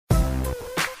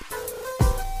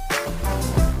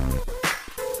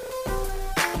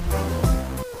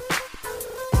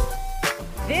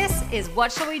is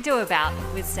What Shall We Do About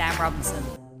with Sam Robinson.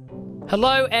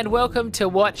 Hello and welcome to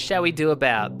What Shall We Do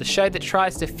About, the show that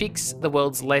tries to fix the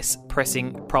world's less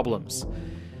pressing problems.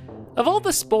 Of all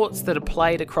the sports that are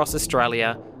played across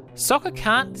Australia, soccer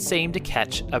can't seem to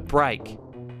catch a break.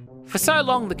 For so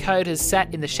long, the code has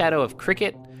sat in the shadow of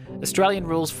cricket, Australian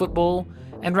rules football,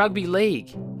 and rugby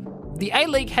league. The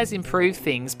A-League has improved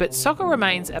things, but soccer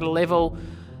remains at a level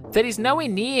that is nowhere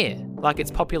near like its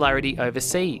popularity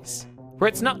overseas, where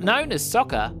it's not known as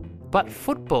soccer, but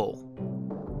football.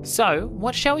 So,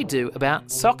 what shall we do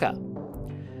about soccer?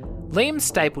 Liam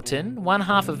Stapleton, one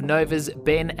half of Nova's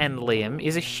Ben and Liam,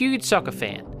 is a huge soccer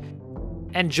fan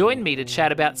and joined me to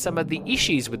chat about some of the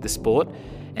issues with the sport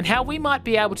and how we might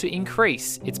be able to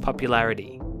increase its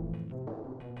popularity.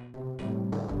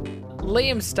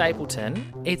 Liam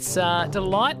Stapleton, it's a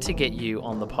delight to get you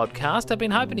on the podcast. I've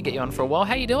been hoping to get you on for a while.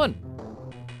 How you doing?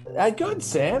 Good,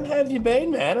 Sam. How have you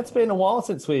been, man? It's been a while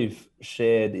since we've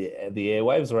shared the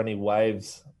airwaves or any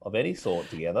waves of any sort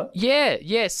together.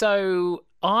 Yeah. So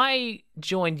I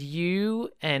joined you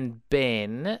and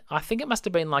Ben. I think it must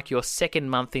have been like your second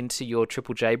month into your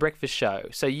Triple J breakfast show.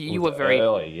 So you were very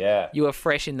early, yeah. You were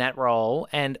fresh in that role,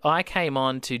 and I came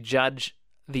on to judge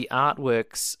the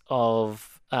artworks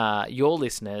of your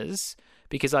listeners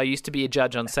because I used to be a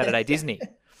judge on Saturday Disney.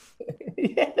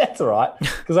 Yeah, that's all right.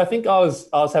 Because I think I was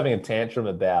having a tantrum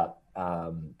about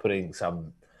putting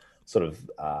some sort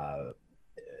of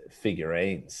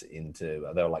figurines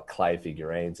they were like clay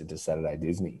figurines into Saturday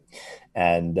Disney,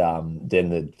 and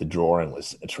then the drawing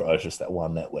was atrocious that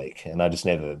week, and I just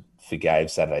never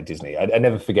forgave Saturday Disney. I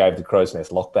never forgave the Crow's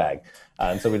Nest lock bag,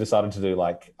 and so we decided to do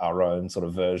like our own sort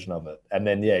of version of it. And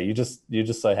then you just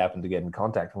so happened to get in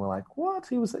contact, and we're like, what?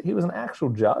 He was an actual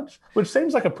judge, which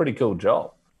seems like a pretty cool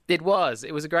job. It was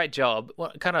a great job.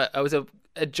 It was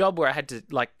a job where I had to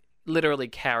like literally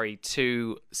carry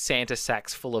 2 Santa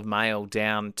sacks full of mail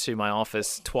down to my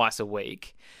office twice a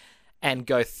week and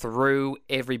go through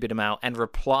every bit of mail and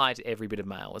reply to every bit of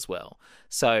mail as well.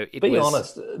 So Be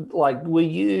honest, like, were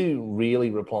you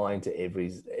really replying to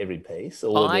every piece,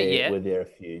 or were there a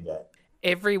few that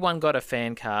everyone got a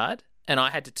fan card and I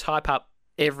had to type up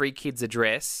every kid's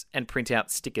address and print out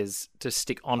stickers to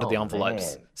stick onto the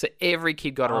envelopes. Man. So every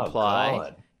kid got a reply.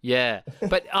 God. Yeah.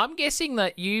 But I'm guessing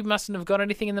that you mustn't have got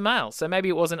anything in the mail. So maybe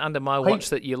it wasn't under my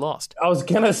watch that you lost. I was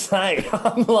going to say,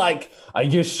 I'm like, are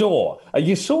you sure? Are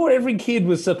you sure every kid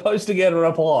was supposed to get a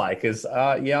reply? Because,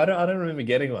 I don't remember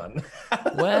getting one.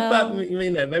 Well, but,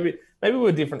 maybe we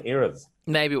were different eras.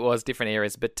 Maybe it was different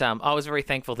eras, but I was very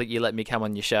thankful that you let me come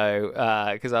on your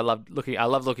show because I love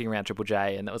looking around Triple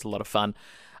J, and that was a lot of fun.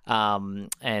 I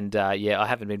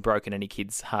haven't been broken any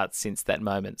kids' hearts since that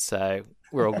moment, so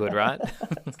we're all good, right?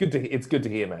 It's good to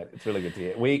hear, mate. It's really good to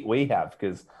hear. We have,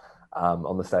 because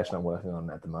on the station I'm working on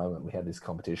at the moment, we had this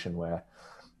competition where,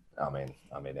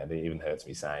 it even hurts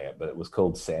me saying it, but it was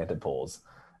called Santa Paws,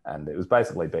 and it was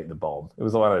basically beat the bomb. It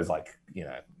was one of those,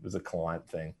 it was a client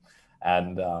thing,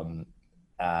 and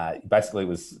basically it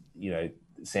was,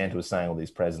 Santa was saying all these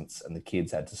presents, and the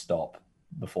kids had to stop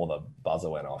before the buzzer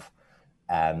went off.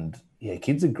 And yeah,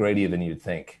 kids are greedier than you'd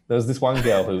think. There was this one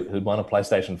girl who'd won a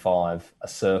PlayStation 5, a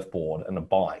surfboard, and a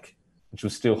bike, and she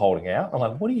was still holding out. I'm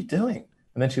like, what are you doing?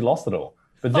 And then she lost it all.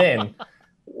 But then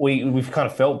we've kind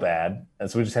of felt bad, and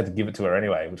so we just had to give it to her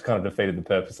anyway, which kind of defeated the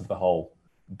purpose of the whole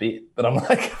bit. But I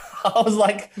was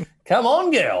like, come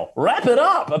on, girl, wrap it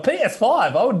up. A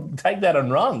PS5, I would take that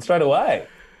and run straight away.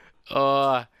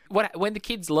 When the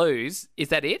kids lose, is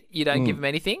that it? You don't give them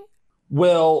anything?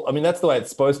 Well, that's the way it's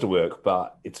supposed to work,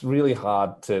 but it's really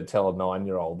hard to tell a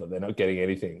 9-year-old that they're not getting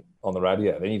anything on the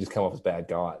radio. Then you just come off as bad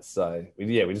guys. So, we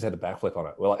just had to backflip on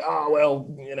it. We're like, all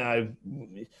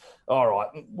right,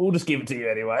 we'll just give it to you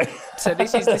anyway. So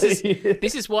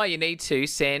this is why you need to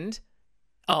send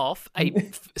off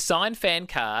a signed fan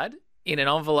card in an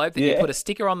envelope that you put a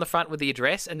sticker on the front with the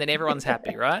address, and then everyone's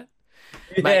happy, right?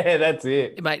 Mate, that's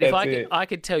it. Mate, I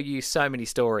could tell you so many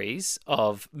stories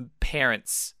of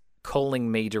parents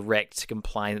calling me direct to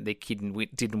complain that their kid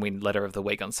didn't win Letter of the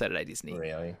Week on Saturday Disney.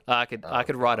 Really? I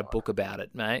could write a book about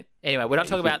it, mate. Anyway, we're not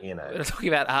talking about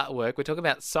artwork. We're talking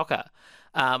about soccer.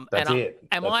 Am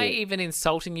I even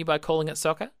insulting you by calling it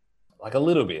soccer? Like a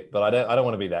little bit, but I don't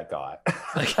want to be that guy.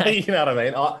 Okay. You know what I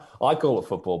mean? I call it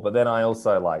football, but then I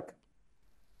also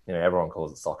everyone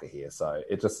calls it soccer here, so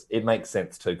it makes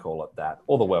sense to call it that,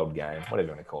 or the World Game, whatever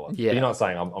you want to call it. Yeah. But you're not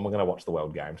saying I'm going to watch the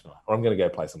World Game tonight, or I'm going to go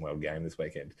play some World Game this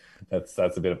weekend. That's a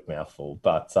bit of a mouthful,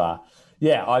 but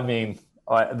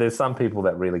there's some people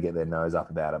that really get their nose up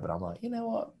about it, but I'm like, you know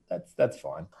what, that's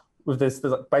fine. There's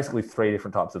basically 3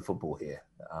 different types of football here,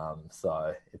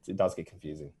 so it does get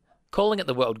confusing. calling it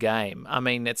the world game, I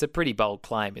mean, it's a pretty bold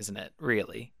claim, isn't it,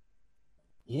 really?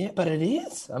 Yeah, but it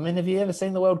is. I mean, have you ever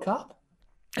seen the World Cup?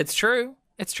 It's true.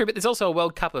 It's true, but there's also a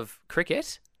World Cup of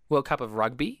cricket, World Cup of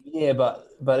rugby. Yeah, but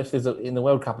if in the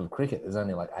World Cup of cricket, there's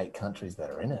only like 8 countries that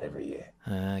are in it every year.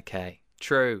 Okay,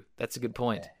 true. That's a good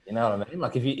point. Yeah, you know what I mean?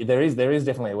 Like there is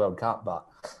definitely a World Cup, but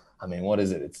I mean, what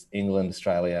is it? It's England,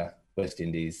 Australia, West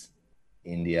Indies,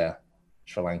 India,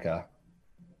 Sri Lanka.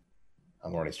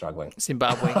 I'm already struggling.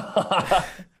 Zimbabwe.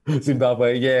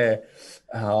 Zimbabwe, yeah.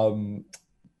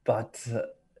 But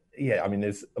yeah, I mean,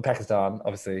 there's Pakistan,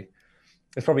 obviously.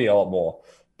 There's probably a lot more,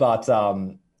 but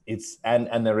it's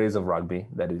and there is of rugby.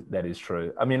 That is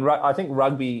true. I mean, I think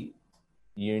rugby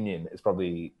union is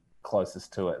probably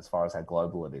closest to it as far as how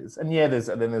global it is. And yeah,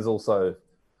 there's also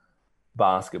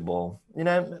basketball. You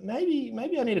know, maybe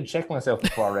I need to check myself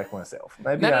before I wreck myself.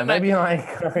 Maybe No.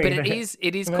 I. But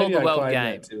it is called the world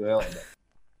game. Too early.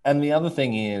 And the other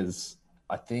thing is,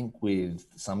 I think with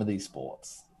some of these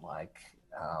sports, like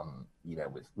you know,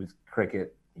 with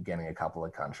cricket, you're getting a couple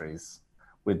of countries.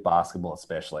 With basketball,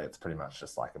 especially, it's pretty much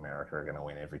just like America are going to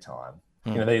win every time.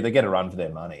 You know, they get a run for their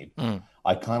money.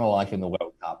 I kind of like in the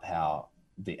World Cup how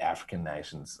the African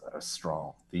nations are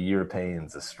strong. The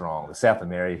Europeans are strong. The South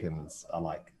Americans are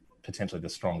like potentially the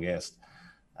strongest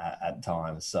at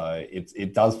times. So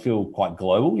it does feel quite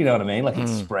global. You know what I mean? Like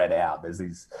it's spread out. There's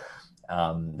these,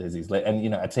 and you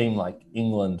know, a team like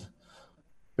England,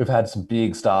 who've had some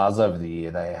big stars over the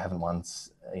year. They haven't won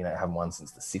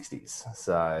since the '60s.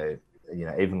 So you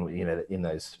know, even you know in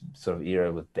those sort of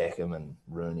era with Beckham and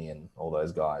Rooney and all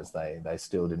those guys, they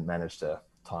still didn't manage to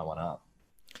tie one up.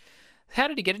 How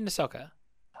did he get into soccer?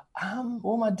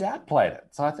 Well, my dad played it,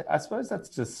 so I suppose that's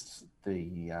just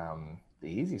the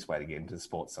easiest way to get into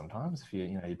sports. Sometimes, if you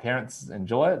know your parents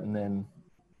enjoy it, and then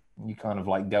you kind of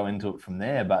like go into it from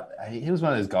there. But he was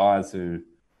one of those guys who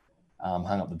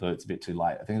hung up the boots a bit too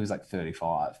late. I think he was like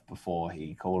 35 before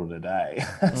he called it a day.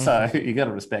 So you got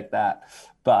to respect that.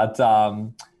 But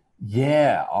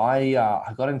yeah,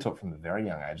 I got into it from a very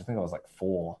young age. I think I was like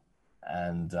 4,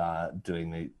 and doing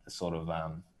the sort of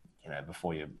you know,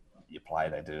 before you play,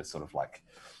 they do a sort of like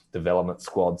development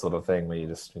squad sort of thing where you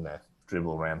just, you know,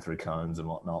 dribble around through cones and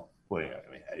whatnot. Well, yeah,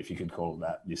 I mean, if you could call it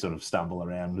that, you sort of stumble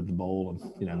around with the ball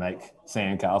and, you know, make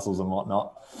sand castles and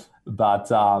whatnot. But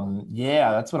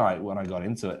yeah, that's when I got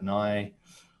into it, and I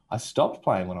stopped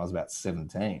playing when I was about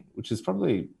 17, which is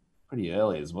probably pretty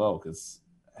early as well, because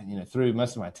you know through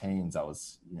most of my teens I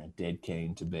was, you know, dead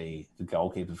keen to be the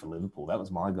goalkeeper for Liverpool. That was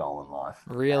my goal in life.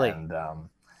 Really? And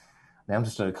now I'm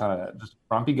just a kind of just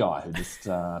grumpy guy who just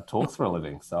talks for a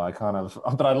living. So I kind of,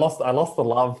 but I lost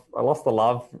the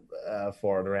love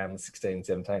for it around 16,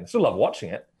 17. Still love watching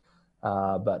it,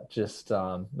 but just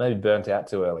maybe burnt out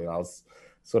too early. I was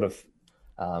sort of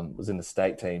was in the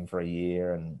state team for a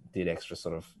year and did extra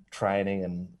sort of training,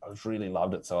 and I really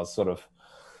loved it. So I was sort of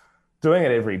doing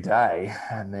it every day,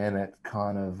 and then it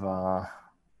kind of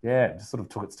yeah, just sort of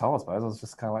took its toll, I suppose. I was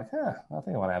just kind of like, I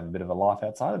think I want to have a bit of a life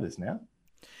outside of this now.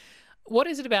 What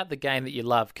is it about the game that you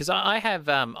love? Because I have,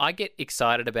 I get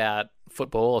excited about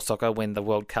football or soccer when the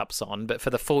World Cup's on, but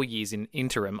for the 4 years in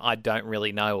interim, I don't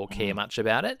really know or care much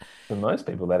about it. For most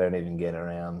people, they don't even get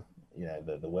around, you know,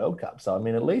 the World Cup. So I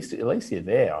mean, at least you're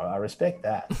there. I respect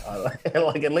that.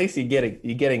 Like at least you're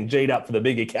getting G'd up for the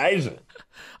big occasion.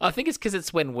 I think it's because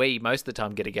it's when we most of the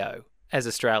time get a go as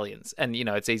Australians, and you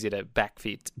know it's easier to back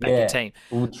your team.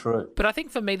 Well, true. But I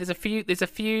think for me, there's a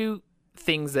few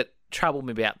things that trouble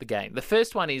me about the game. The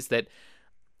first one is that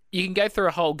you can go through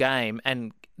a whole game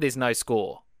and there's no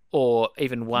score or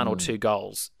even one or two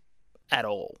goals at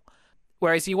all.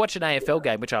 Whereas you watch an AFL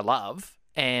game, which I love,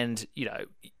 and you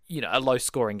know a low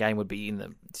scoring game would be in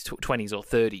the 20s or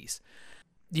 30s.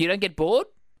 You don't get bored?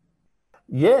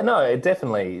 Yeah, no,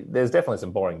 there's definitely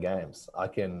some boring games. I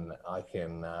can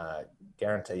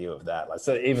guarantee you of that. Like,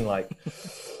 so even like,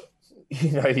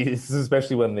 you know,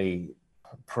 especially when the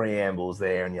preamble's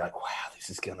there and you're like, wow, this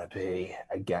is going to be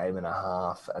a game and a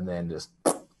half, and then just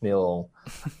nil.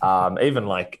 Even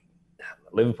like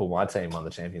Liverpool, my team, won the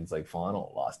Champions League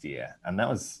final last year, and that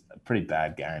was a pretty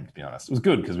bad game, to be honest. It was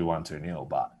good because we won 2-0,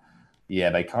 but yeah,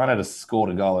 they kind of just scored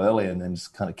a goal early and then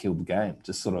just kind of killed the game.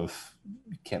 Just sort of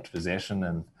kept possession,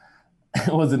 and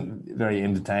it wasn't very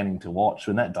entertaining to watch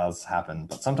when that does happen.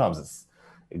 But sometimes it's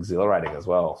exhilarating as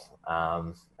well.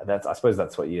 I suppose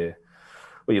that's what you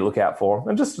look out for,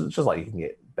 and just like you can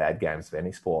get bad games of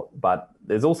any sport, but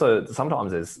there's also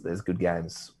sometimes there's good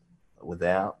games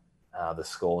without the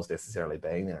scores necessarily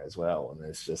being there as well. And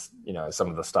there's just, you know, some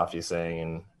of the stuff you're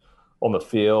seeing on the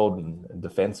field and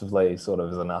defensively sort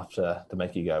of is enough to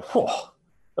make you go, whoa,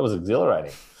 that was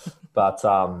exhilarating. But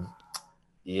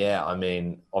Yeah, I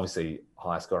mean, obviously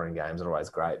high scoring games are always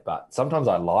great, but sometimes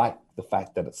I like the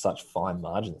fact that it's such fine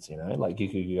margins, like you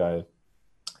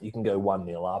can go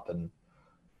 1-0 up and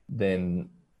then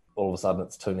all of a sudden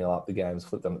it's 2-0 up, the game's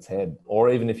flipped on its head. Or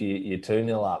even if you're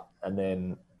 2-0 up and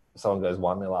then someone goes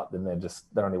 1-0 up, then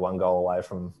they're only one goal away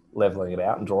from leveling it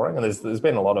out and drawing. And there's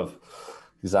been a lot of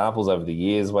examples over the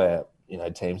years where,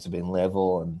 teams have been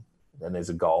level and then there's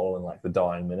a goal in like the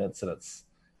dying minutes, and it's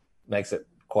makes it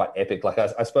quite epic. Like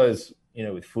I suppose,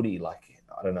 with footy, like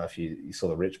I don't know if you saw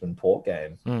the Richmond Port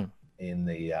game in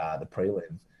the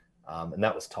prelim, and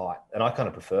that was tight. And I kind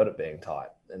of preferred it being tight,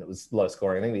 and it was low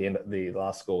scoring. I think the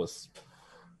last score was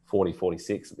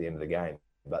 40-46 at the end of the game.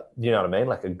 But you know what I mean?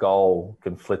 Like a goal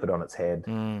can flip it on its head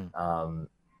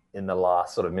in the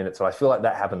last sort of minute. So I feel like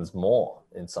that happens more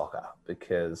in soccer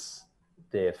because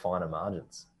they're finer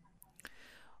margins.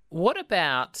 What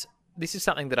about, this is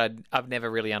something that I've never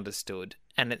really understood,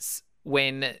 and it's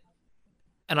when,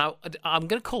 and I'm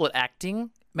going to call it acting.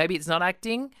 Maybe it's not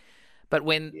acting, but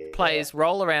when players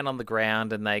roll around on the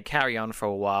ground and they carry on for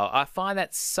a while, I find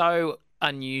that so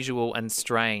unusual and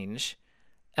strange,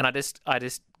 and I just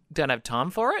don't have time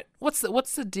for it. What's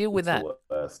the deal with that?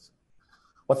 Worst.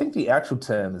 Well, I think the actual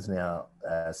term is now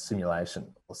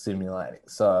simulation or simulating.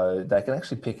 So they can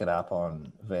actually pick it up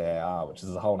on VAR, which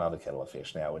is a whole other kettle of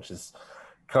fish now, which is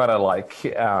kind of like,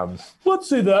 let's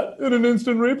see that in an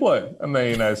instant replay. And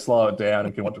then, slow it down.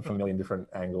 You can watch it from a million different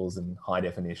angles and high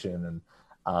definition.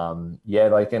 And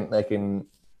they can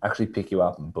actually pick you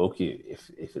up and book you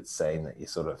if it's seen that you're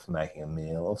sort of making a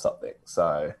meal of something.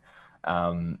 So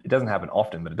it doesn't happen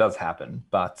often, but it does happen.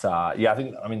 But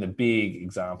the big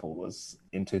example was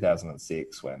in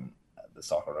 2006 when the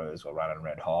Socceroos were running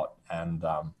red hot, and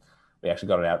we actually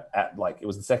got it out at it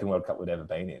was the second World Cup we'd ever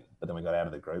been in, but then we got out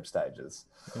of the group stages,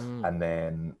 and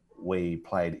then we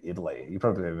played Italy. You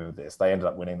probably remember this. They ended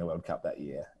up winning the World Cup that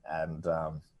year, and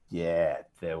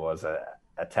there was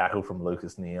a tackle from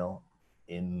Lucas Neal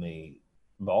in the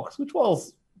box, which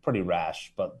was pretty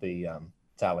rash, but the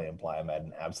Italian player made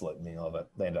an absolute meal of it.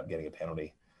 They ended up getting a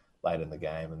penalty late in the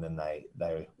game, and then they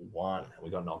won.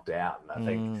 We got knocked out, and I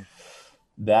think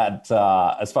that,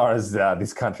 as far as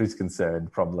this country's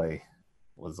concerned, probably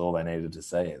was all they needed to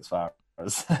see as far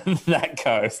as that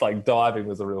goes. Like diving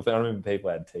was a real thing. I remember people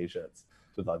had T-shirts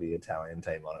with like the Italian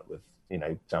team on it, with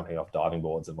jumping off diving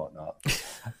boards and whatnot,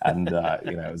 and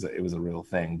it was a real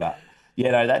thing. But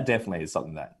that definitely is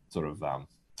something that sort of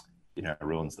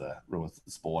ruins the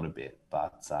sport a bit.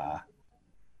 But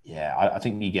I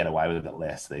think you get away with it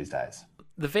less these days.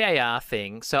 The VAR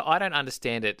thing, so I don't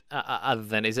understand it other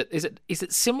than is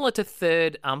it similar to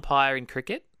third umpire in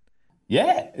cricket?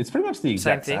 Yeah, it's pretty much the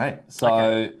exact same.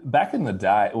 So back in the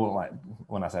day, or like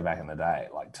when I say back in the day,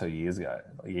 like 2 years ago,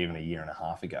 like even a year and a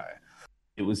half ago,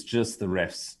 it was just the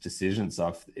ref's decision.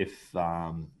 So if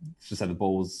just say the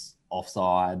ball was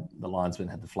offside, the linesman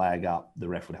had the flag up, the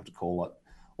ref would have to call it.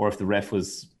 Or if the ref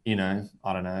was, 20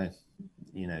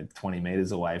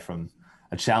 meters away from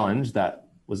a challenge that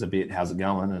was a bit, how's it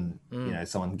going? And,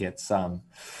 someone gets,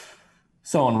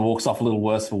 someone walks off a little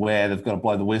worse for wear, they've got to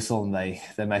blow the whistle, and they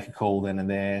make a call then and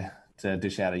there to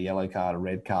dish out a yellow card, a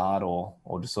red card, or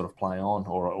just sort of play on,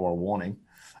 or a warning.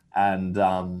 And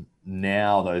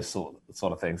now those sort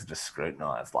of things are just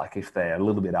scrutinised. Like if they're a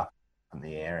little bit up in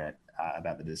the air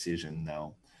about the decision,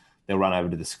 they'll run over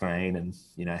to the screen and,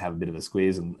 have a bit of a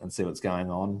squeeze and see what's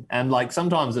going on. And like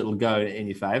sometimes it'll go in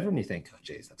your favour and you think, oh,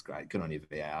 geez, that's great. Good on you,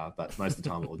 VAR. But most of the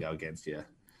time it will go against you.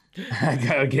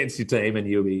 Go against your team and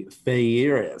you'll be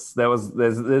furious. There's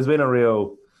been a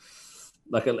real,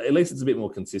 like at least it's a bit more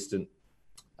consistent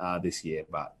this year,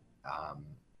 but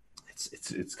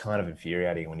it's kind of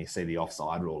infuriating when you see the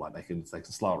offside rule. Like they can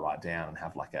slow it right down and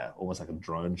have almost like a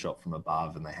drone shot from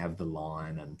above, and they have the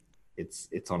line, and it's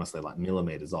honestly like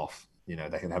millimeters off.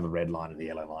 They can have a red line and a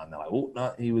yellow line. They're like, oh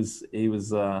no, he was in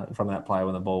front of that player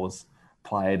when the ball was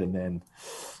played, and then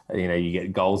you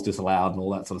get goals disallowed and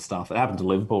all that sort of stuff. It happened to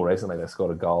Liverpool recently. They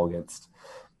scored a goal against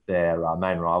their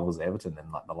main rivals Everton in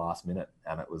the last minute,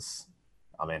 and it was,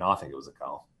 I think it was a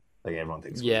goal. I think everyone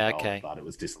thinks it was a goal, but it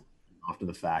was disallowed after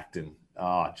the fact, and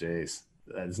geez,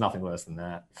 there's nothing worse than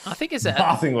that. I think it's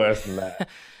nothing worse than that.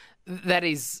 That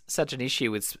is such an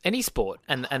issue with any sport,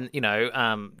 and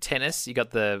tennis. You got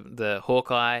the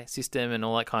Hawkeye system and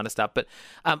all that kind of stuff. But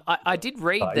I did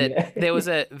read that there was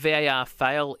a VAR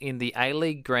fail in the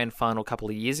A-League Grand Final a couple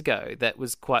of years ago that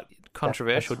was quite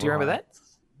controversial. Do you remember that?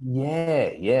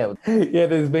 Yeah.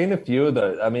 There's been a few of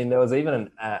those. There was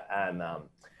even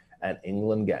an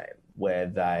England game where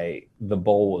the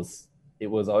ball was it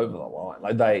was over the line.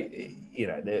 Like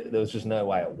there was just no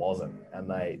way it wasn't, and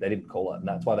they didn't call it, and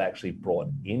that's why they actually brought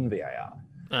in VAR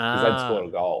because they'd scored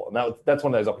a goal, and that's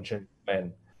one of those opportunities,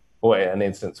 or an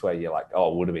instance where you're like,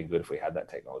 oh, it would have been good if we had that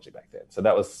technology back then. So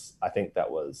I think that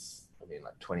was,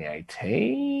 like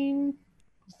 2018.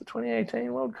 Was the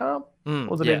 2018 World Cup? Or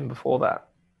was it even before that?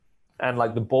 And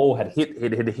like the ball had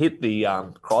hit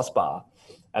the crossbar,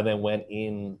 and then went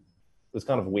in. It was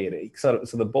kind of weird. So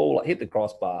the ball hit the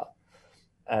crossbar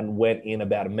and went in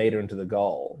about a meter into the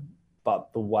goal,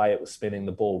 but the way it was spinning,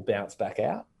 the ball bounced back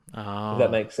out. Oh. If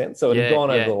that makes sense. So it had gone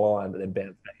over the line, but then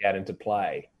bounced back out into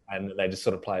play, and they just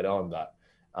sort of played on. But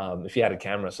if you had a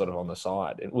camera sort of on the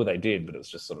side, well, they did, but it was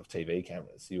just sort of TV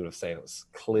cameras, you would have seen it was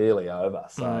clearly over.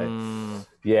 So,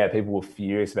 people were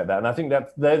furious about that. And I think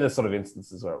that they're the sort of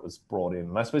instances where it was brought in.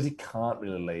 And I suppose you can't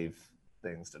really leave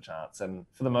things to chance. And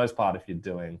for the most part, if you're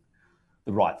doing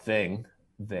the right thing,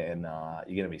 then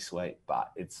you're going to be sweet.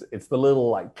 But it's the little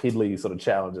like piddly sort of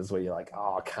challenges where you're like,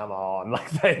 oh, come on.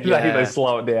 Like they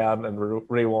slow it down and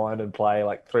rewind and play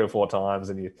like 3 or 4 times,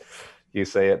 and you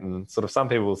see it, and sort of some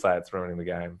people will say it's ruining the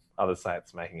game. Others say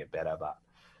it's making it better. But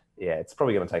yeah, it's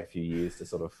probably going to take a few years to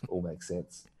sort of all make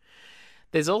sense.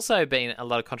 There's also been a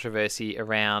lot of controversy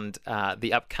around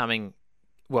the upcoming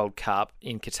World Cup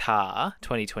in Qatar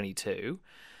 2022,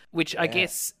 which I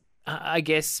guess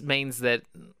means that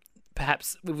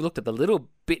perhaps we've looked at the little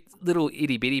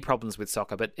itty bitty problems with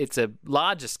soccer, but it's a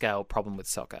larger scale problem with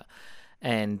soccer.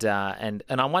 And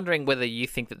I'm wondering whether you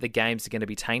think that the games are going to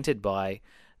be tainted by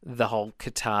the whole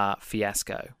Qatar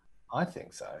fiasco. I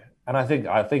think so, and I think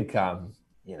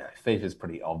FIFA's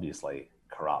pretty obviously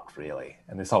corrupt, really.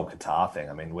 And this whole Qatar thing.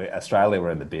 I mean, Australia were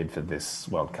in the bid for this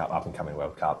World Cup, up and coming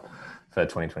World Cup for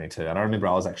 2022, and I remember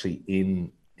I was actually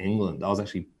in England. I was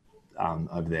actually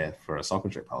over there for a soccer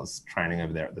trip. I was training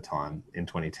over there at the time in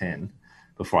 2010,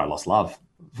 before I lost love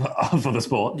for the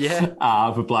sport,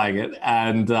 for playing it,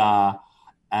 and I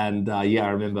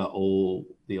remember all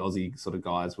the Aussie sort of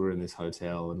guys were in this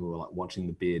hotel, and we were like watching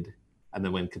the bid. And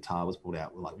then when Qatar was pulled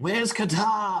out, we're like, "Where's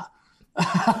Qatar?"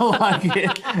 I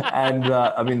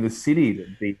mean, the city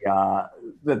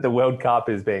that the World Cup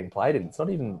is being played in, it's not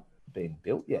even been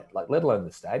built yet. Like, let alone the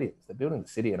stadiums. They're building the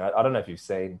city, and I don't know if you've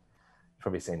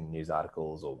probably seen news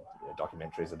articles or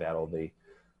documentaries about all the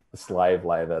slave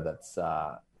labor that's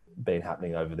been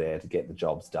happening over there to get the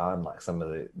jobs done. Like, some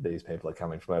of these people are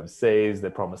coming from overseas. They're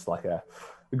promised like a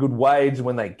good wage.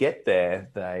 When they get there,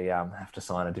 they have to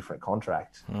sign a different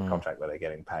contract, a contract where they're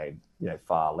getting paid,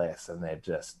 far less, and they're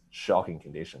just shocking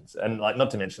conditions. And like,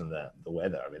 not to mention the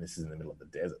weather. I mean, this is in the middle of the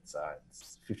desert, so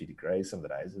it's 50 degrees some of the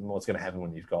days. And what's going to happen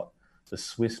when you've got the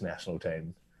Swiss national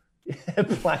team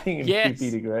playing in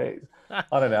 50 degrees?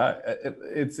 I don't know.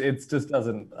 It just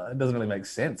doesn't really make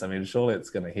sense. I mean, surely it's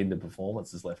going to hinder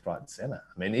performances left, right, and centre.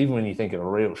 I mean, even when you think of a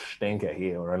real stinker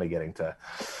here, we're only getting to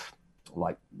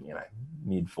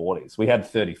mid 40s. We had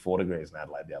 34 degrees in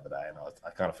Adelaide the other day, and I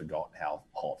kind of forgot how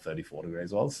hot 34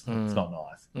 degrees was. It's not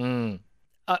nice.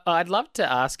 I'd love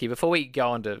to ask you, before we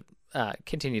go on to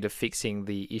continue to fixing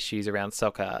the issues around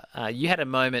soccer, you had a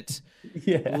moment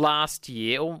last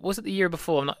year, or was it the year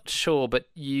before? I'm not sure, but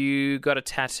you got a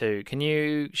tattoo. Can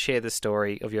you share the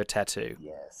story of your tattoo?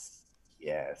 Yes.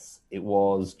 It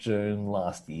was June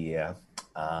last year.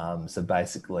 So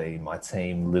basically, my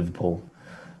team, Liverpool,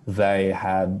 they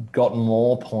had gotten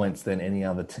more points than any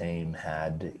other team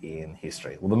had in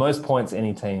history. Well, the most points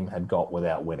any team had got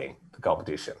without winning the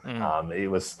competition. It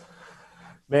was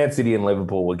Man City and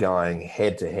Liverpool were going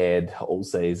head to head all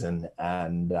season,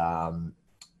 and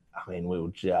we were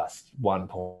just 1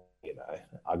 point.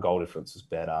 Our goal difference was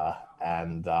better,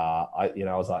 and I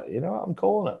was like, I'm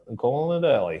calling it. I'm calling it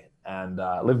early. And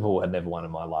Liverpool had never won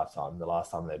in my lifetime. The last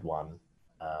time they'd won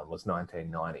was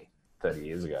 1990, 30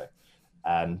 years ago.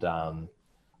 And I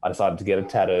decided to get a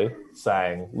tattoo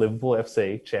saying Liverpool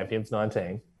FC Champions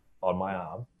 19 on my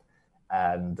arm.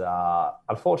 And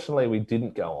unfortunately, we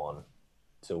didn't go on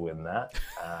to win that.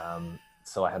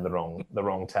 So I had the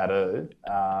wrong tattoo.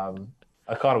 I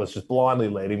kind of was just blindly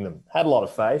leading them. Had a lot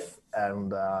of faith,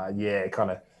 and it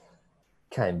kind of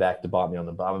came back to bite me on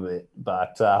the bum a bit.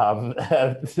 But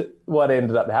what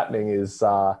ended up happening is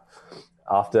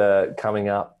after coming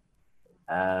up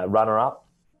runner-up,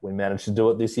 we managed to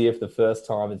do it this year for the first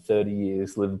time in 30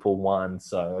 years. Liverpool won.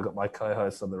 So I got my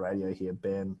co-host on the radio here,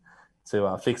 Ben,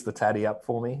 to fix the tatty up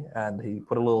for me. And he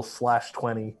put a little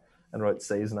 /20 and wrote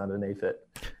season underneath it.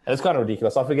 And it's kind of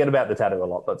ridiculous. I forget about the tattoo a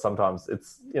lot, but sometimes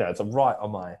it's right on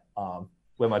my arm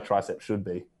where my tricep should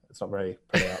be. It's not very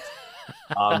pronounced.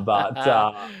 I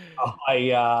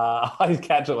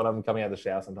catch it when I'm coming out of the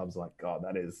shower. Sometimes I'm like, God,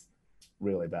 that is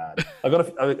really bad. I got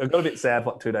a bit sad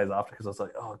for like 2 days after because I was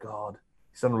like, oh God,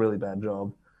 he's done a really bad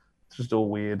job. It's just all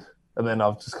weird. And then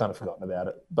I've just kind of forgotten about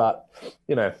it. But,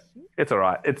 it's all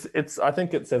right. I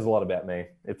think it says a lot about me.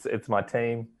 It's my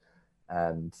team.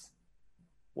 And,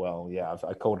 well, yeah,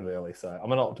 I called it early. So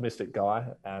I'm an optimistic guy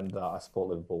and I support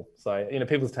Liverpool. So,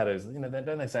 people's tattoos,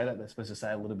 don't they say that? They're supposed to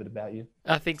say a little bit about you?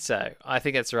 I think so. I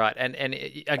think that's right. And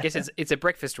I guess it's a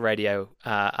breakfast radio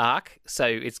arc. So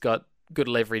it's got good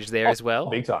leverage there as well.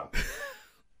 Big time.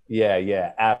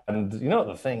 Yeah. And you know what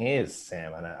the thing is,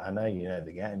 Sam? I know you know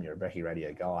the game. You're a Brekkie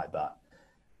Radio guy, but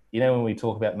when we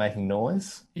talk about making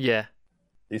noise, yeah,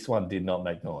 this one did not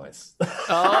make noise.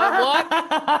 Oh, what?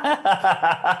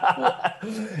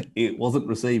 It wasn't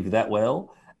received that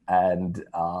well, and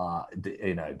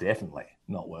definitely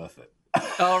not worth it.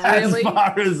 Oh, really?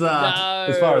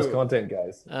 As far as content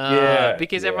goes, yeah.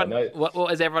 Because everyone, what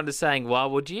was everyone just saying? Why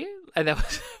would you? And that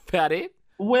was about it.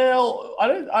 Well,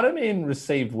 I don't mean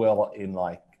received well in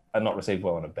not received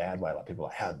well in a bad way. Like people are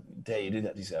like, how dare you do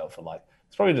that to yourself? And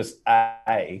it's probably just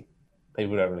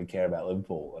people don't really care about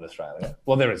Liverpool in Australia.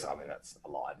 Well, there is. I mean, that's a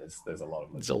lie. There's a lot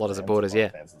of supporters, yeah,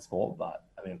 fans in sport. But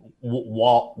I mean,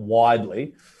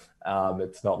 widely,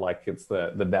 it's not like it's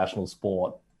the national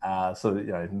sport. So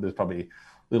there's probably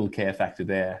little care factor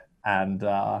there, and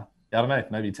I don't know.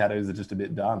 Maybe tattoos are just a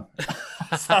bit done.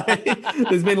 So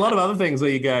there's been a lot of other things where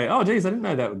you go, oh, geez, I didn't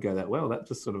know that would go that well. That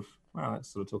just sort of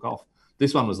took off.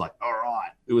 This one was like, all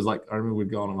right. It was like, I remember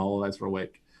we'd gone on holidays for a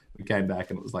week. We came back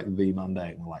and it was like the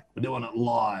Monday. And we're like, we're doing it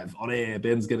live on air.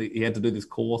 He had to do this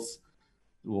course.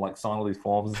 We'll sign all these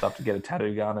forms and stuff to get a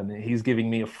tattoo gun. And he's giving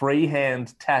me a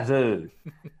freehand tattoo,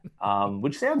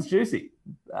 which sounds juicy.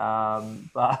 But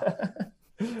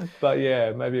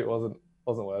yeah, maybe it wasn't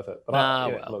worth it.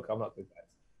 But look, I'm not too bad.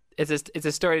 It's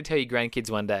a story to tell your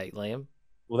grandkids one day, Liam.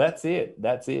 Well, that's it.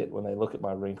 That's it. When they look at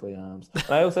my wrinkly arms, and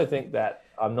I also think that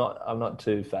I'm not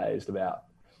too phased about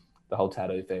the whole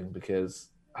tattoo thing because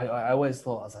I always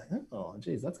thought I was like, oh,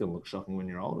 geez, that's going to look shocking when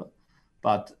you're older.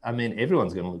 But I mean,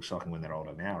 everyone's going to look shocking when they're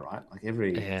older now, right? Like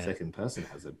every second person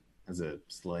has a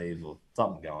sleeve or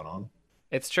something going on.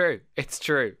 It's true. It's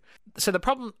true. So the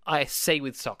problem I see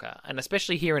with soccer, and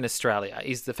especially here in Australia,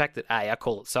 is the fact that I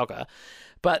call it soccer,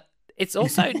 but it's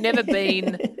also never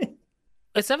been.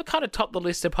 It's never kind of topped the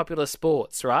list of popular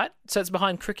sports, right? So it's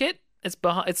behind cricket.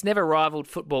 It's never rivaled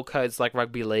football codes like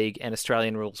rugby league and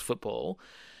Australian rules football.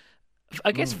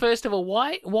 I guess first of all,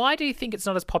 why do you think it's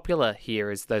not as popular here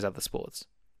as those other sports?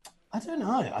 I don't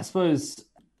know. I suppose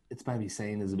it's maybe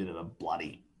seen as a bit of a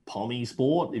bloody pommy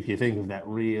sport. If you think of that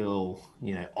real,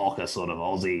 ochre sort of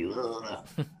Aussie,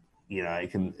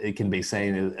 it can be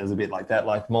seen as a bit like that.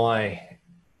 Like my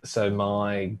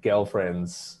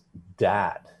girlfriend's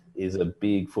dad is a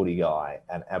big footy guy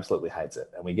and absolutely hates it.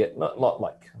 And we get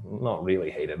not really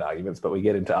heated arguments, but we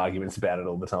get into arguments about it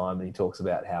all the time. And he talks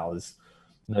about how there's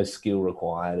no skill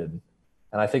required.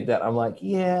 And I think that I'm like,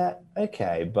 yeah,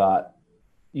 okay, but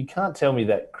you can't tell me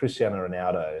that Cristiano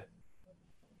Ronaldo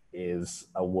is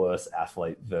a worse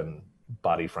athlete than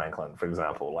Buddy Franklin, for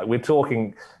example. Like we're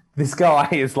talking, this guy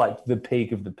is like the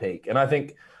peak of the peak. And I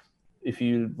think if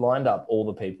you lined up all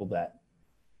the people that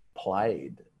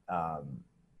played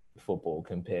football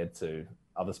compared to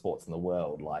other sports in the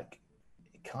world, like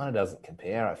it kind of doesn't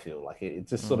compare. I feel like it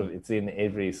just sort of, it's in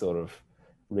every sort of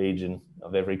region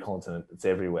of every continent. It's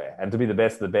everywhere. And to be the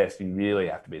best of the best, you really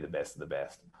have to be the best of the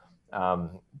best.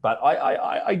 But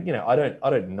I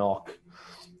don't knock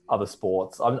other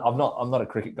sports. I'm not a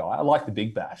cricket guy. I like the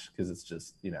Big Bash because it's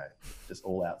just just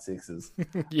all out sixes.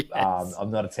 Yes.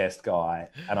 I'm not a test guy,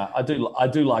 and I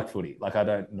do like footy. Like I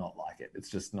don't not like it. It's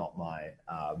just not my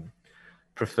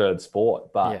preferred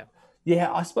sport. But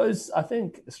yeah, I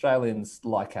think Australians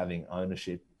like having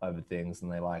ownership over things, and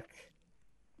they like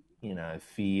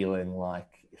feeling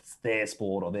like it's their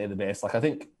sport or they're the best. Like I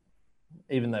think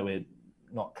even though we're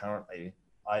not currently,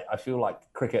 I feel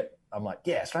like cricket. I'm like,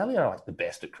 yeah, Australia are like the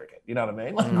best at cricket. You know what I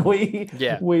mean?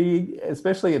 Like we,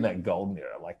 especially in that golden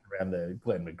era, like around the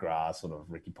Glenn McGrath, sort of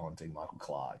Ricky Ponting, Michael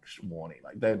Clark, Warney,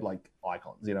 like they're like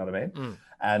icons. You know what I mean?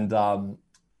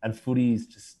 And footy's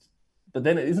just. But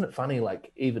then isn't it funny?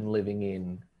 Like even living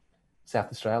in South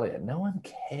Australia, no one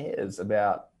cares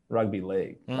about rugby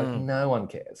league. Like no one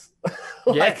cares.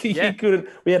 You couldn't.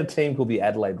 We had a team called the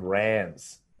Adelaide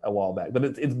Rams a while back, but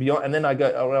it's beyond. And then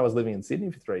when I was living in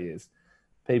Sydney for 3 years.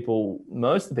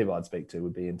 Most of the people I'd speak to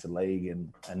would be into league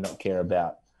and not care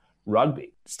about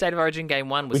rugby. State of Origin Game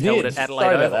 1 was held at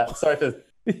Adelaide Oval. Sorry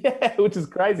Yeah, which is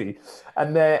crazy.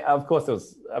 And there, of course, there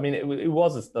was. I mean, it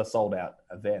was a sold out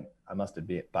event. I must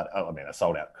admit, but I mean, a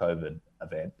sold out COVID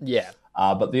event. Yeah.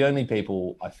 But the only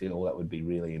people I feel that would be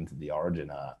really into the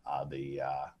Origin are the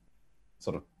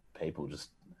sort of people just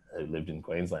who lived in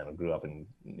Queensland and grew up in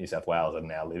New South Wales and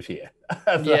now live here.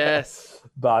 Yes.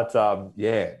 But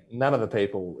yeah, none of the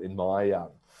people in my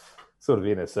sort of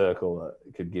inner circle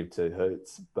could give two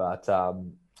hoots. But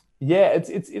yeah, it's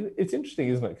interesting,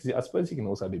 isn't it? Because I suppose you can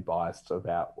also be biased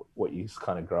about what you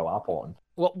kind of grow up on.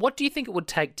 What do you think it would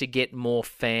take to get more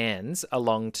fans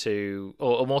along to,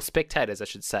 or more spectators, I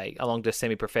should say, along to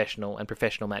semi-professional and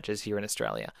professional matches here in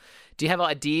Australia? Do you have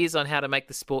ideas on how to make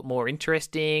the sport more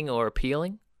interesting or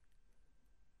appealing?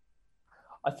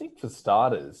 I think for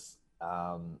starters,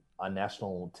 our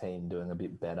national team doing a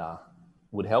bit better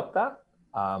would help that.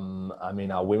 I mean,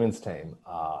 our women's team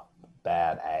are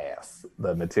badass.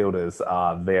 The Matildas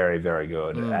are very, very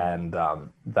good, and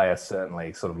they are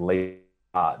certainly sort of leading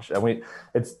large. And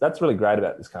that's really great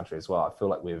about this country as well. I feel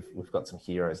like we've got some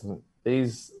heroes, and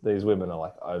these women are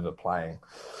like overplaying,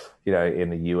 in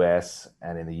the US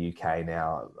and in the UK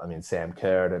now. I mean, Sam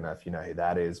Kerr, I don't know if you know who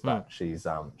that is, but she's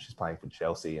playing for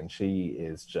Chelsea, and she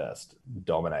is just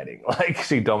dominating. Like,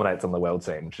 she dominates on the world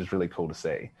scene, which is really cool to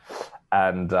see.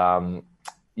 And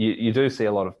you do see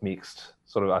a lot of mixed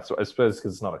sort of, I suppose,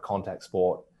 because it's not a contact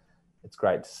sport. It's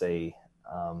great to see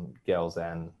girls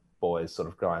and boys sort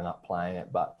of growing up playing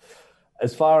it. But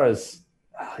as far as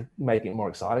making it more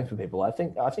exciting for people, I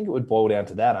think it would boil down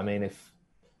to that. I mean, if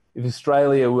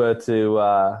Australia were to,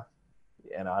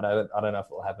 and I don't know if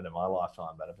it will happen in my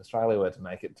lifetime, but if Australia were to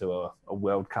make it to a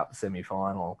World Cup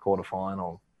semi-final,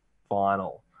 quarter-final,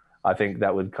 final, I think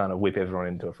that would kind of whip everyone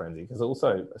into a frenzy. Because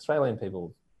also Australian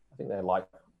people, I think they like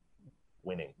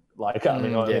winning. Like, I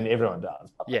mean, everyone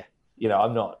does. But, yeah.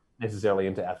 I'm not necessarily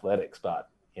into athletics, but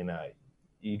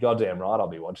you goddamn right, I'll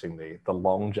be watching the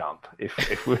long jump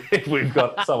if we've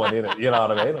got someone in it. You know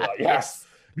what I mean? Like, yes,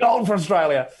 gold for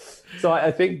Australia. So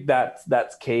I think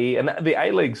that's key. And the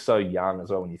A-League's so young as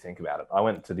well when you think about it. I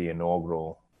went to the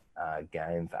inaugural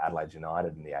game for Adelaide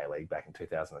United in the A-League back in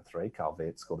 2003. Carl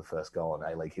Veart scored the first goal in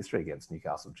A-League history against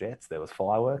Newcastle Jets. There was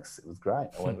fireworks. It was great.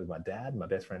 I went with my dad, my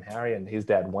best friend Harry, and his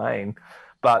dad Wayne.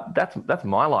 But that's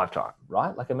my lifetime,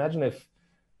 right? Like, imagine if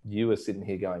you were sitting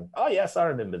here going, oh, yes, I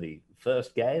remember the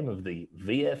first game of the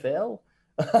VFL.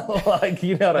 Like,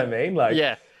 you know what I mean? Like,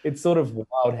 yeah. It's sort of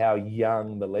wild how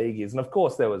young the league is. And of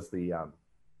course, there was the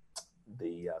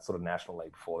sort of national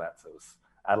league before that. So it was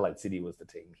Adelaide City was the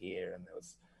team here, and there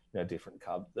was different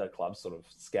clubs sort of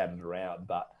scattered around.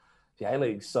 But the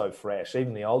A-League's so fresh.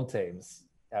 Even the old teams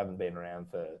haven't been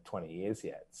around for 20 years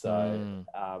yet. So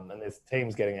and there's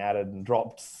teams getting added and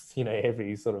dropped,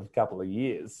 every sort of couple of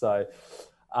years. So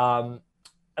and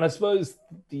I suppose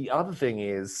the other thing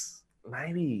is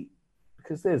maybe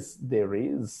because there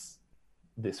is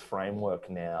this framework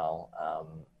now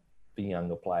for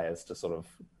younger players to sort of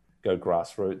go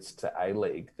grassroots to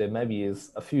A-League, there maybe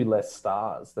is a few less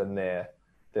stars than there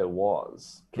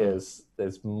was, because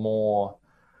there's more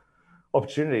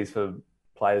opportunities for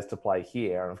players to play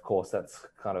here. And of course, that's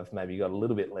kind of maybe got a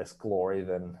little bit less glory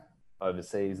than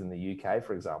overseas in the UK,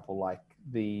 for example. Like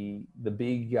the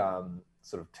big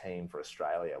sort of team for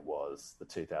Australia was the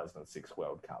 2006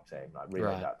 World Cup team. Like,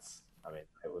 really,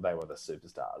 they were the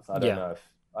superstars. I don't know if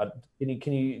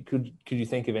could you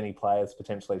think of any players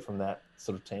potentially from that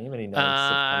sort of team? Any names?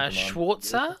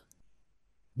 Schwarzer?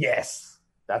 Yes,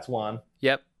 that's one.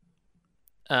 Yep.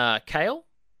 Kale?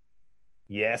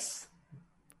 Yes.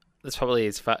 That's probably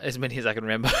as many as I can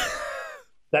remember.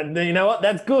 You know what?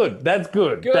 That's good. That's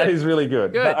good. That is really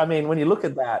good. But, I mean, when you look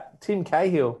at that, Tim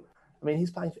Cahill, I mean,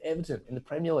 he's playing for Everton in the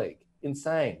Premier League.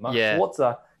 Insane. Mark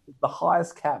Schwarzer is the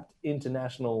highest capped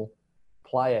international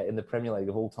player in the Premier League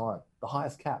of all time. The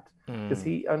highest capped. Because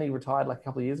he only retired like a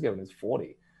couple of years ago when he was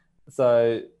 40.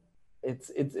 So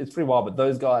it's pretty wild. But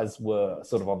those guys were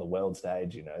sort of on the world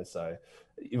stage, So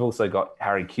you've also got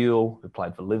Harry Kewell, who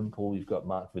played for Liverpool. You've got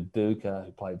Mark Viduka,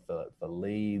 who played for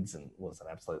Leeds and was an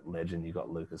absolute legend. You've got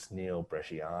Lucas Neal,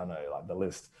 Bresciano. Like, the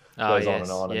list goes on and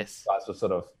on. Yes. And guys were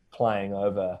sort of playing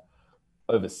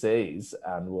overseas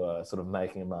and were sort of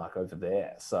making a mark over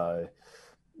there. So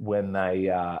when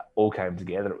they all came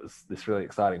together, it was this really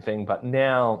exciting thing. But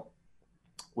now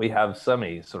we have so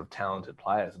many sort of talented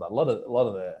players. But a lot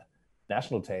of the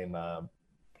national team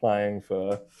playing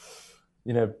for,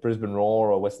 Brisbane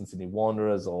Roar or Western Sydney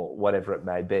Wanderers or whatever it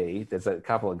may be. There's a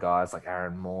couple of guys like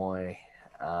Aaron Moy,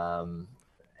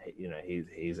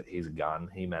 he's a gun.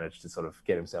 He managed to sort of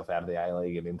get himself out of the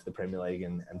A-League and into the Premier League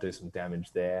and do some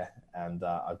damage there. And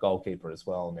a goalkeeper as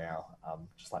well now,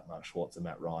 just like Mark Schwartz and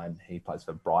Matt Ryan. He plays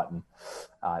for Brighton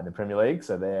in the Premier League,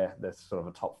 so they're sort of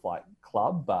a top flight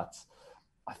club. But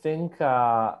I think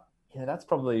that's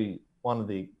probably one of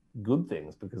the good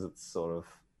things, because it's sort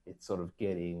of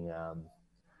getting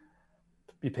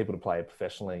people to play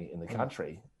professionally in the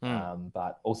country.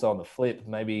 But also on the flip,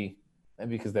 maybe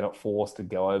because they're not forced to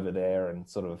go over there and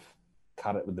sort of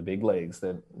cut it with the big leagues,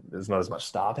 there's not as much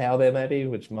star power there maybe,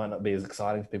 which might not be as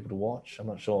exciting for people to watch. I'm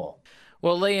not sure.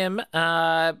 Well, Liam,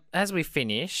 as we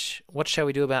finish, what shall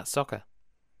we do about soccer?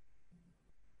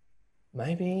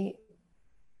 Maybe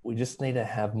we just need to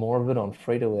have more of it on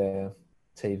free-to-air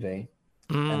TV.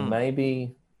 And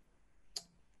maybe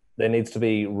there needs to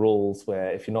be rules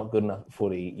where if you're not good enough at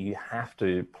footy, you have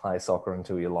to play soccer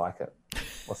until you like it,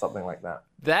 or something like that.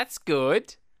 That's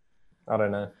good. I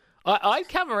don't know. I'd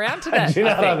come around to that. Do you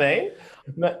know what I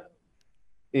mean?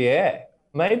 Yeah.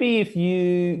 Maybe if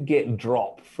you get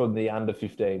dropped from the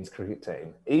under-15s cricket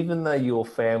team, even though your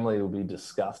family will be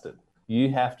disgusted,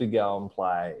 you have to go and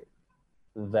play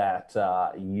that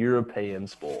European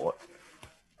sport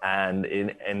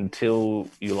until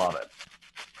you love it.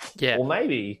 Yeah. Or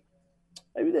maybe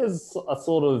there's a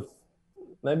sort of,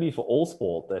 maybe for all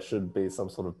sport there should be some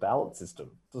sort of ballot system,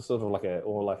 sort of like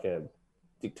a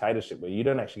dictatorship where you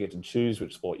don't actually get to choose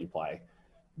which sport you play.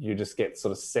 You just get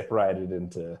sort of separated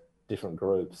into different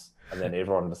groups, and then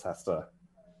everyone just has to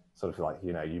sort of like,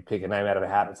 you pick a name out of a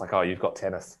hat. It's like, oh, you've got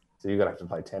tennis, so you're gonna have to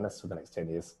play tennis for the next 10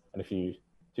 years. And if you're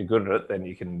good at it, then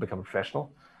you can become a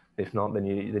professional. If not, then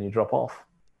you drop off.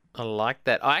 I like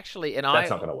that. That's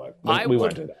not going to work. We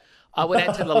won't do that. I would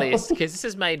add to the list, because this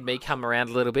has made me come around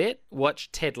a little bit. Watch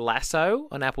Ted Lasso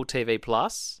on Apple TV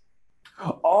Plus.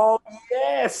 Oh,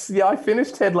 yes. Yeah, I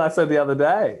finished Ted Lasso the other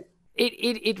day.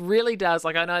 It really does.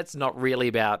 Like, I know it's not really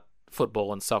about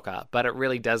football and soccer, but it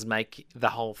really does make the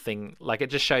whole thing, like, it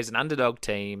just shows an underdog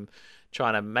team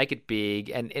trying to make it big.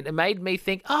 And it made me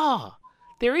think,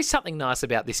 there is something nice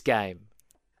about this game.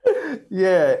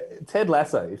 Yeah, Ted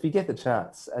Lasso, if you get the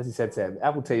chance, as you said, Sam,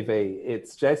 Apple TV,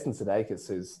 it's Jason Sudeikis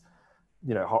who's,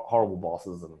 horrible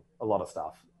bosses and a lot of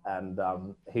stuff. And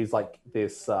he's like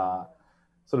this sort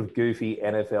of goofy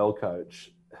NFL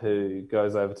coach who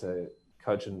goes over to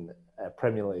coach a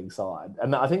Premier League side.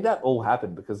 And I think that all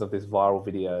happened because of this viral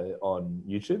video on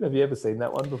YouTube. Have you ever seen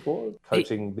that one before?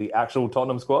 Coaching the actual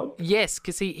Tottenham squad? Yes,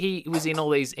 because he was in all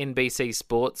these NBC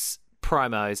Sports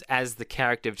promos as the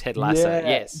character of Ted Lasso. Yeah,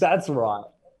 yes, that's right.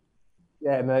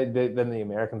 Yeah, and then the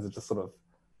Americans have just sort of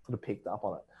picked up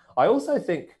on it. I also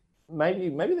think maybe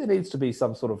there needs to be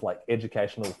some sort of like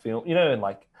educational film,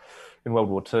 in World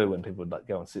War II when people would like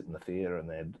go and sit in the theatre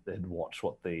and they'd watch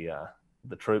what the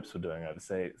troops were doing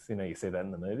overseas. You see that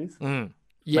in the movies.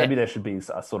 Yeah. Maybe there should be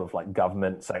a sort of like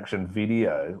government sanctioned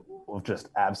video of just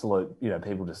absolute,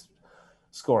 people just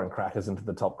scoring crackers into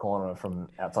the top corner from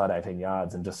outside 18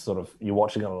 yards, and just sort of you're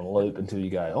watching it on a loop until you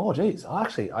go, oh, geez, I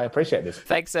appreciate this.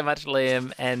 Thanks so much,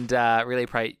 Liam, and really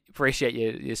appreciate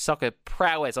your soccer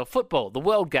prowess, or football, the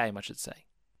world game, I should say.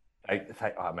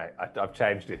 Mate, I've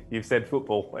changed it. You've said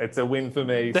football. It's a win for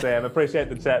me, Sam. Appreciate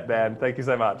the chat, man. Thank you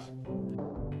so much.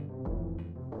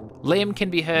 Liam can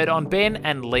be heard on Ben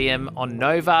and Liam on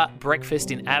Nova Breakfast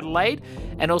in Adelaide,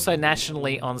 and also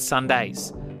nationally on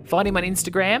Sundays. Find him on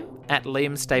Instagram at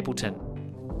Liam Stapleton.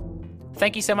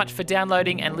 Thank you so much for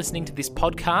downloading and listening to this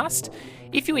podcast.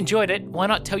 If you enjoyed it, why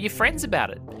not tell your friends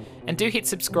about it? And do hit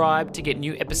subscribe to get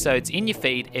new episodes in your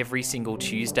feed every single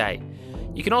Tuesday.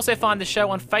 You can also find the show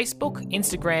on Facebook,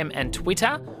 Instagram, and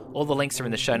Twitter. All the links are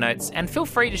in the show notes. And feel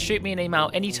free to shoot me an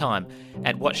email anytime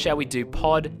at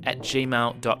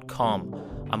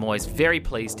whatshallwedopod@gmail.com. I'm always very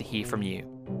pleased to hear from you.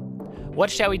 What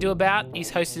Shall We Do About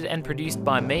is hosted and produced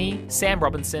by me, Sam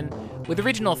Robinson, with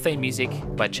original theme music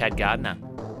by Chad Gardner.